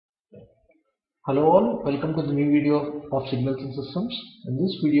Hello all, welcome to the new video of Signals and Systems. In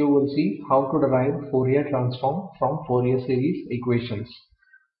this video we'll see how to derive Fourier transform from Fourier series equations.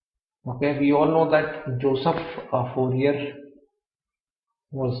 Okay, we all know that Joseph Fourier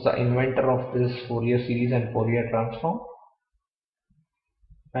was the inventor of this Fourier series and Fourier transform,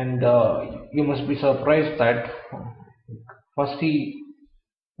 and you must be surprised that first he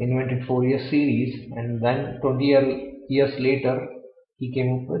invented Fourier series and then 20 years later he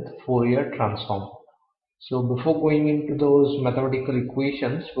came up with Fourier transform. So before going into those mathematical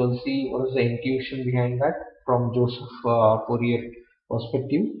equations, we'll see what is the intuition behind that from Joseph Fourier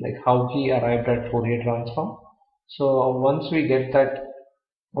perspective, like how he arrived at Fourier transform. So once we get that,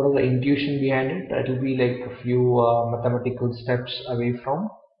 what is the intuition behind it, that will be like a few mathematical steps away from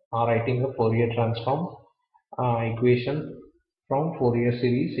writing a Fourier transform equation from Fourier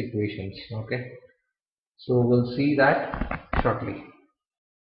series equations. Okay, so we'll see that shortly.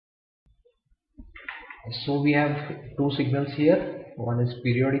 So we have two signals here, one is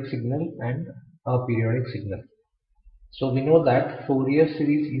periodic signal and aperiodic signal. So we know that Fourier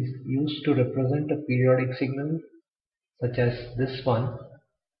series is used to represent a periodic signal such as this one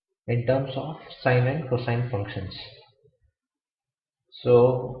in terms of sine and cosine functions.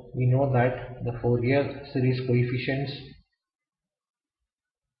 So we know that the Fourier series coefficients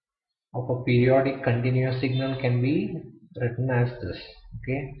of a periodic continuous signal can be written as this.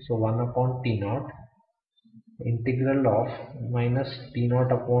 Okay, so 1 upon T naught integral of minus T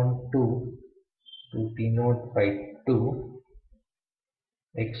naught upon 2 to T naught by 2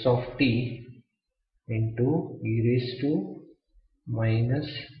 x of t into e raised to minus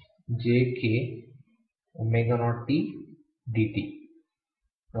jk omega naught t dt.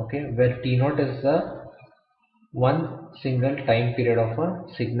 Okay, where T naught is the one single time period of a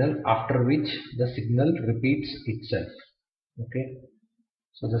signal after which the signal repeats itself. Okay,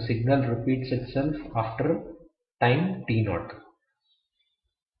 so the signal repeats itself after time T naught.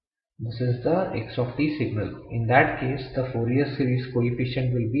 This is the x of t signal. In that case, the Fourier series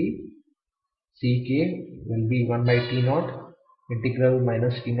coefficient will be ck will be 1 by t naught integral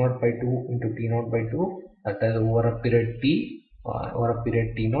minus t naught by 2 into t naught by 2, that is over a period t over a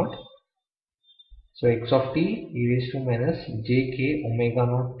period t naught. So x of t e raised to minus jk omega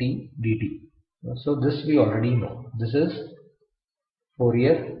naught t dt. So this we already know. This is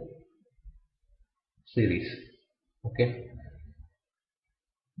Fourier series. Okay.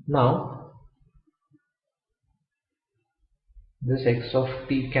 Now this x of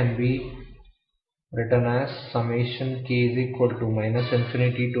t can be written as summation k is equal to minus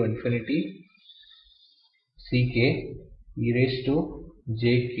infinity to infinity ck e raised to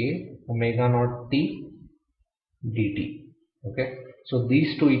jk omega naught t dt. Okay, so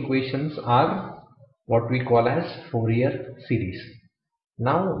these two equations are what we call as Fourier series.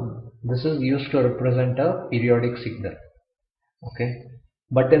 Now this is used to represent a periodic signal. Okay,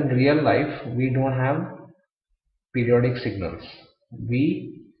 but in real life we don't have periodic signals,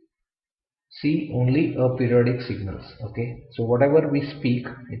 we see only aperiodic signals. Okay, so whatever we speak,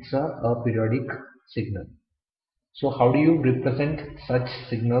 it's a aperiodic signal. So how do you represent such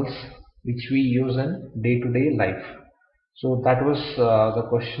signals which we use in day-to-day life? So that was the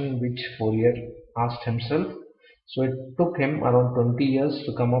question which Fourier asked himself. So it took him around 20 years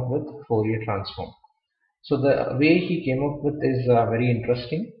to come up with Fourier transform. So the way he came up with is very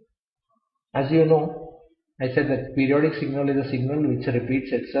interesting. As you know, I said that periodic signal is a signal which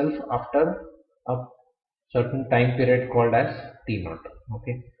repeats itself after a certain time period called as T naught.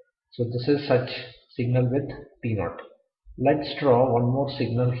 Okay, so this is such signal with T naught. Let's draw one more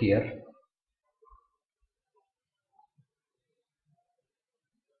signal here.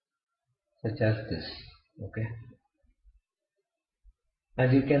 Such as this. Okay,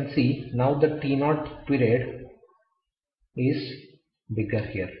 as you can see, now the T naught period is bigger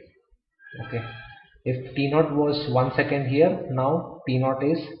here. Okay, if T naught was 1 second here, now T naught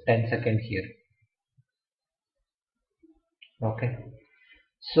is 10 second here. Okay,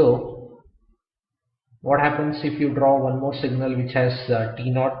 so what happens if you draw one more signal which has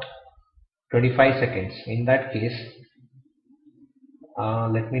T naught 25 seconds? In that case,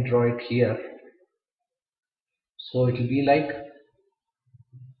 let me draw it here. So it will be like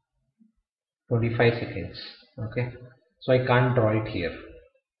 25 seconds. Okay, so I can't draw it here.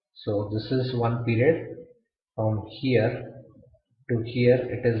 So this is one period. From here to here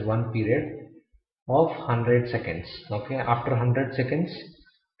it is one period of 100 seconds. Okay, after 100 seconds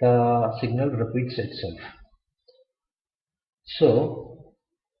the signal repeats itself. So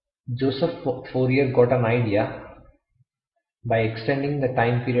Joseph Fourier got an idea by extending the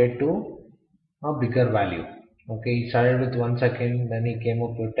time period to a bigger value. Okay, he started with 1 second, then he came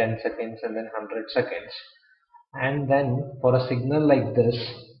up with 10 seconds and then 100 seconds. And then for a signal like this,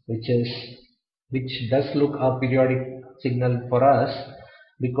 which does look a periodic signal for us,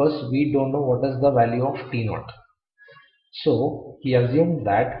 because we don't know what is the value of t naught. So he assumed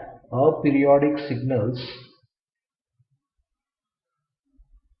that aperiodic signals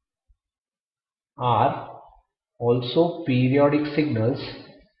are also periodic signals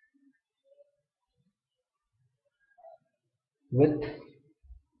with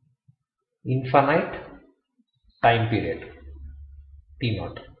infinite time period t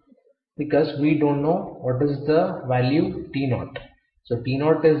naught, because we don't know what is the value t naught. So t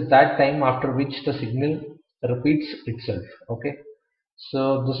naught is that time after which the signal repeats itself. Okay,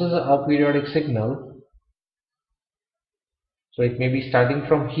 so this is a periodic signal. So it may be starting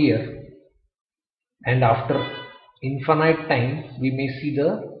from here, and after infinite time we may see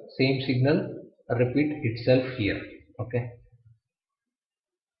the same signal repeat itself here. Okay,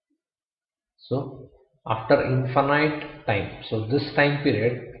 so after infinite time, so this time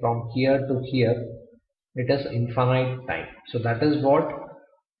period from here to here, it is infinite time. So that is what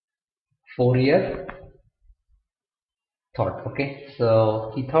Fourier thought. Okay,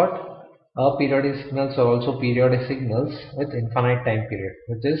 so he thought aperiodic signals are also periodic signals with infinite time period,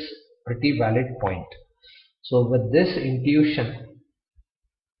 which is pretty valid point. So with this intuition,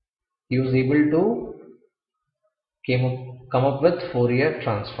 he was able to come up with Fourier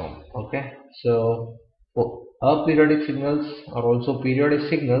transform. Okay, so aperiodic signals are also periodic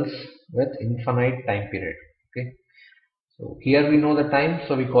signals with infinite time period. Okay, so here we know the time,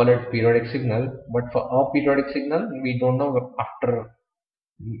 so we call it periodic signal. But for aperiodic signal, we don't know after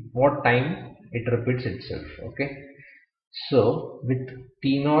what time it repeats itself. Okay, so with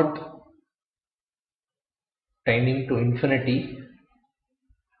t naught tending to infinity,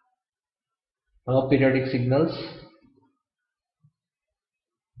 aperiodic signals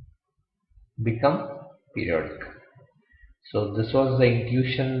become periodic. So this was the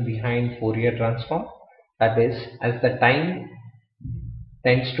intuition behind Fourier transform. That is, as the time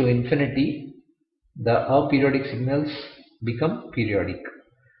tends to infinity, the aperiodic signals become periodic.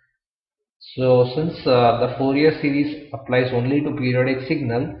 So since the Fourier series applies only to periodic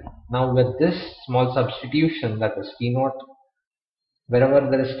signal, now with this small substitution, that is t naught, wherever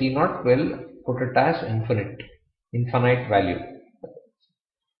there is t naught, we'll put it as infinite value.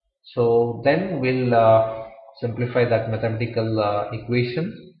 So then we'll simplify that mathematical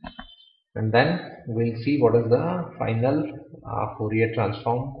equation, and then we'll see what is the final Fourier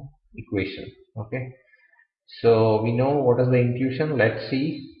transform equation. Okay, so we know what is the intuition. Let's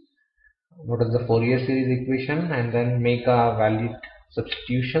see what is the Fourier series equation, and then make a valid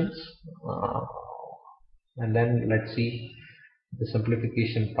substitutions, uh, and then let's see the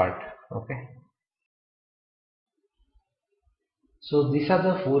simplification part. Okay, so these are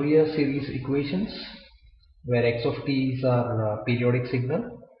the Fourier series equations where x of t's are periodic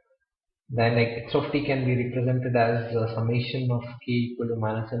signal. Then x of t can be represented as summation of k equal to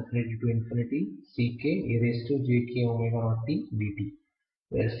minus infinity to infinity ck e raised to jk omega naught t dt,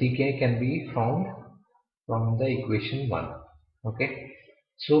 where ck can be found from the equation 1. Okay,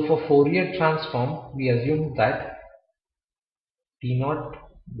 so for Fourier transform, we assume that t naught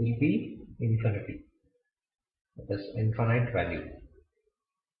will be infinity, that is infinite value.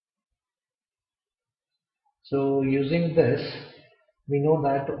 So using this, we know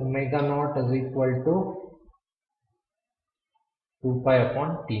that omega naught is equal to 2 pi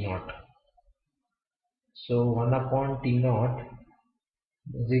upon t naught. So 1 upon t naught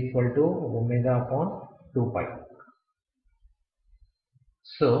is equal to omega upon 2 pi.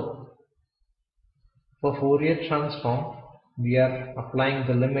 So for Fourier transform, we are applying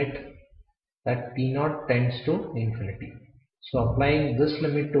the limit that t naught tends to infinity. So applying this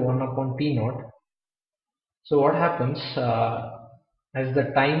limit to 1 upon t naught, so what happens, as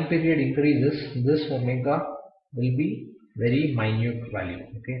the time period increases, this omega will be very minute value.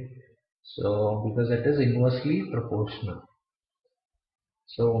 Okay, so because it is inversely proportional.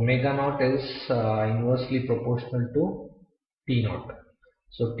 So omega naught is inversely proportional to t naught.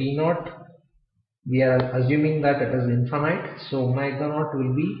 So t naught, we are assuming that it is infinite, so omega naught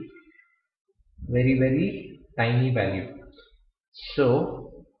will be very tiny value.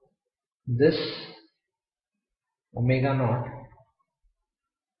 So this omega naught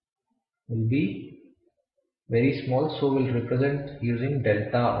will be very small, so we'll represent using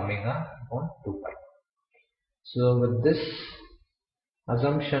delta omega upon 2 pi. So with this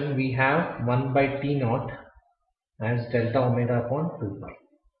assumption, we have 1 by t naught as delta omega upon 2 pi.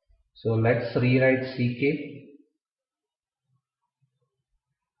 So let's rewrite ck.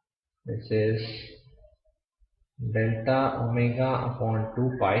 This is delta omega upon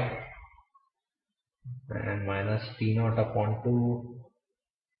 2 pi and minus t naught upon 2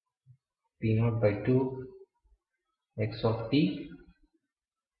 t naught by 2 x of t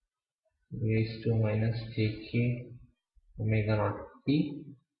raised to minus jk omega naught t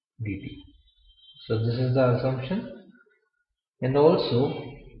dt. So this is the assumption. And also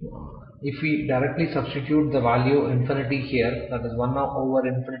if we directly substitute the value infinity here, that is 1 over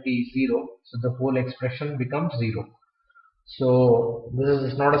infinity is 0, so the whole expression becomes 0. So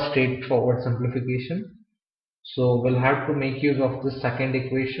this is not a straightforward simplification, so we'll have to make use of this second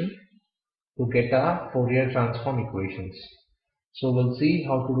equation to get our Fourier transform equations. So we'll see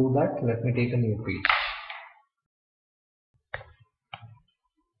how to do that. Let me take a new page.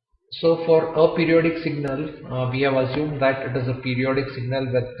 So for a periodic signal, we have assumed that it is a periodic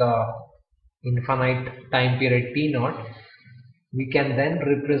signal with infinite time period t naught. We can then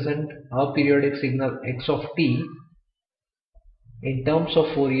represent a periodic signal x of t in terms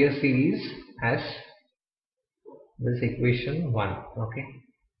of Fourier series as this equation 1. Okay,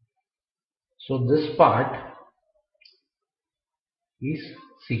 so this part is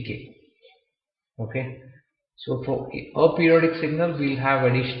ck. Okay, so for a periodic signal we'll have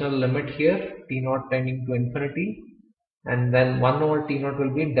additional limit here, t naught tending to infinity, and then 1 over t naught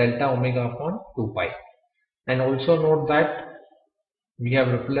will be delta omega upon 2 pi. And also note that we have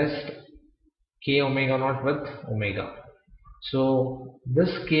replaced k omega naught with omega. So this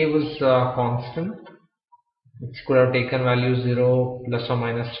k was constant, which could have taken value 0, plus or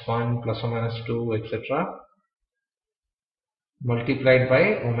minus 1, plus or minus 2, etc., multiplied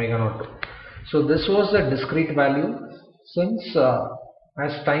by omega naught. So this was the discrete value. Since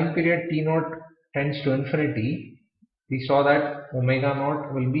as time period t naught tends to infinity, we saw that omega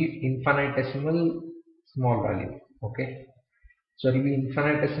naught will be infinitesimal small value. Okay, so it will be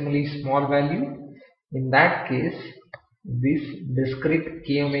infinitesimally small value. In that case, this discrete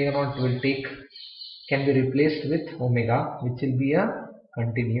k omega naught can be replaced with omega, which will be a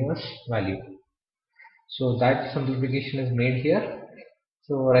continuous value. So that simplification is made here.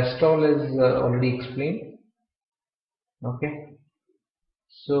 So rest all is already explained. Okay,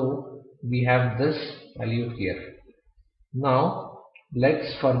 so we have this value here. Now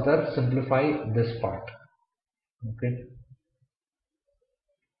let's further simplify this part. Okay,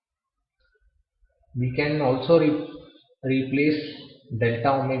 we can also replace delta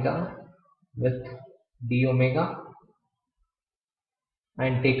omega with d omega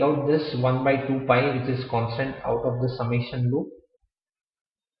and take out this 1 by 2 pi, which is constant, out of the summation loop.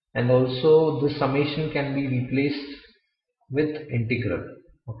 And also the summation can be replaced with integral.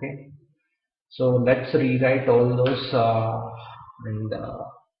 Okay, so let's rewrite all those and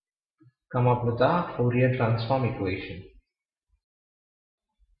come up with a Fourier transform equation.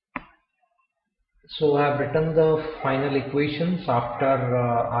 So I have written the final equations after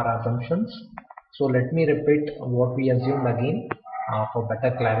our assumptions. So let me repeat what we assumed again for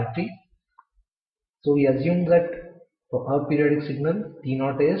better clarity. So we assume that for a periodic signal t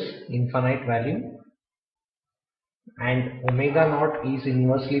naught is infinite value and omega naught is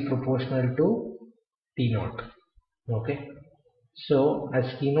inversely proportional to t naught. Okay, so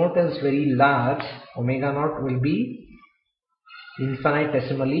as t naught is very large, omega naught will be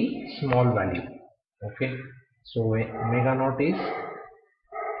infinitesimally small value. Okay, so omega naught is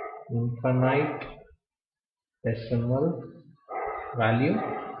infinitesimal value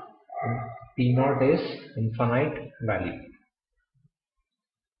and t naught is infinite value.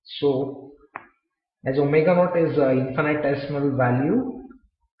 So as omega naught is infinitesimal value,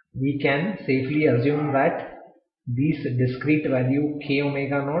 we can safely assume that this discrete value k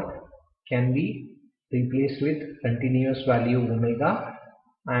omega naught can be replaced with continuous value omega,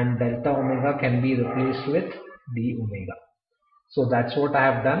 and delta omega can be replaced with d omega. So that's what I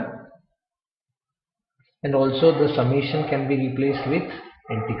have done. And also the summation can be replaced with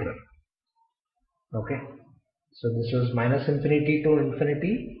integral. Okay, so this was minus infinity to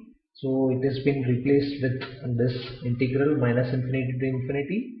infinity, so it has been replaced with this integral minus infinity to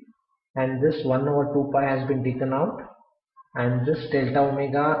infinity, and this 1 over 2 pi has been taken out, and this delta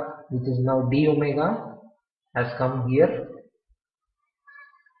omega, which is now d omega, has come here,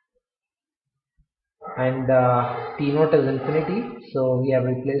 and t naught is infinity, so we have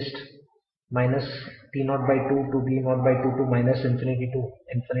replaced minus t naught by 2 to d naught by 2 to minus infinity to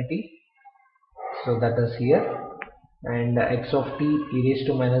infinity, so that is here, and x of t e raised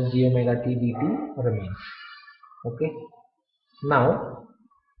to minus j omega t dt remains. Okay, now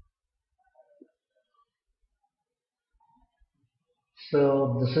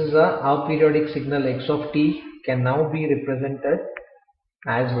so this is a periodic signal x of t can now be represented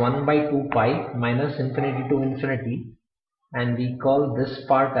as 1 by 2 pi minus infinity to infinity, and we call this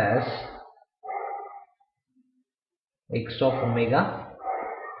part as x of omega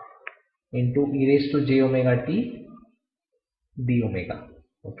into e raised to j omega t d omega.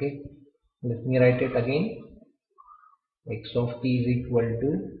 Okay, let me write it again. X of t is equal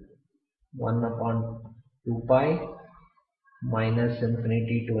to 1 upon 2 pi minus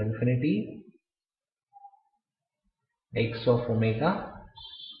infinity to infinity x of omega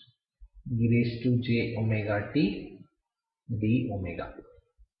e raised to j omega t d omega.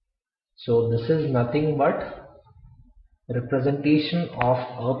 So this is nothing but representation of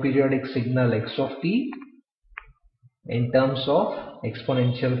a periodic signal x of t in terms of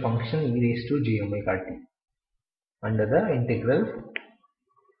exponential function e raised to j omega t under the integral.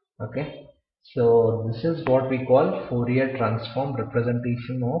 Okay, so this is what we call Fourier transform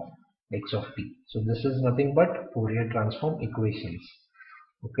representation of x of t. So this is nothing but Fourier transform equations.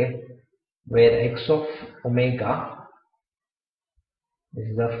 Okay, where x of omega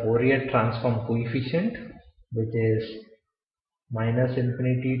is the Fourier transform coefficient, which is minus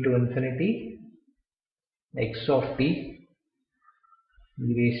infinity to infinity x of t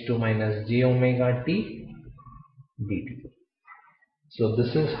e raised to minus j omega t dt. So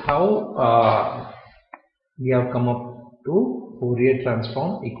this is how we have come up to Fourier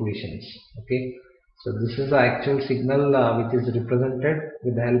transform equations. Okay, so this is the actual signal which is represented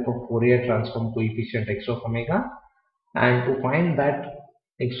with the help of Fourier transform coefficient x of omega, and to find that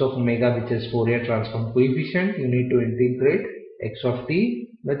x of omega, which is Fourier transform coefficient, you need to integrate x of t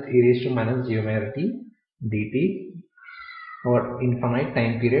with e raised to minus j omega t dt for infinite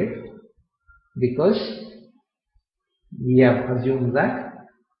time period, because we have assumed that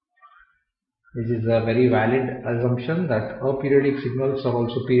this is a very valid assumption that aperiodic signals are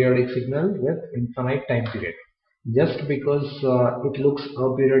also periodic signals with infinite time period. Just because it looks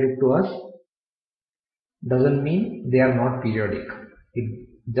aperiodic to us doesn't mean they are not periodic. It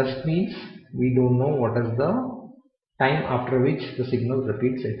just means we don't know what is the time after which the signal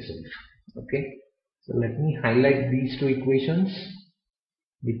repeats itself. Okay, so let me highlight these two equations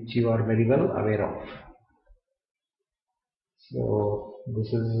which you are very well aware of. So this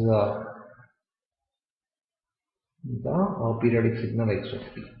is the periodic signal x of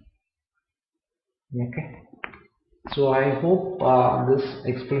t. Okay, so I hope this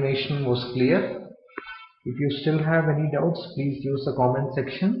explanation was clear. If you still have any doubts, please use the comment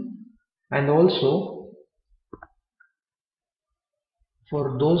section, and also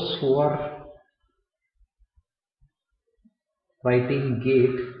for those who are writing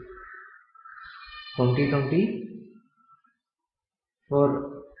GATE 2020,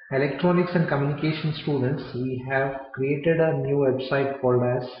 for electronics and communication students, we have created a new website called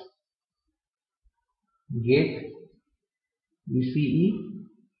as GATE ECE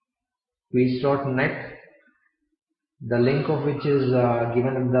quiz.net, the link of which is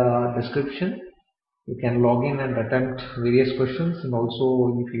given in the description. You can log in and attempt various questions, and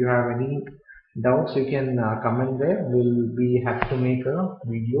also if you have any doubts you can comment there. We'll be happy to make a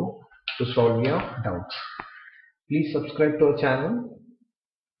video to solve your doubts. Please subscribe to our channel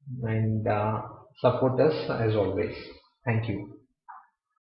and support us as always. Thank you.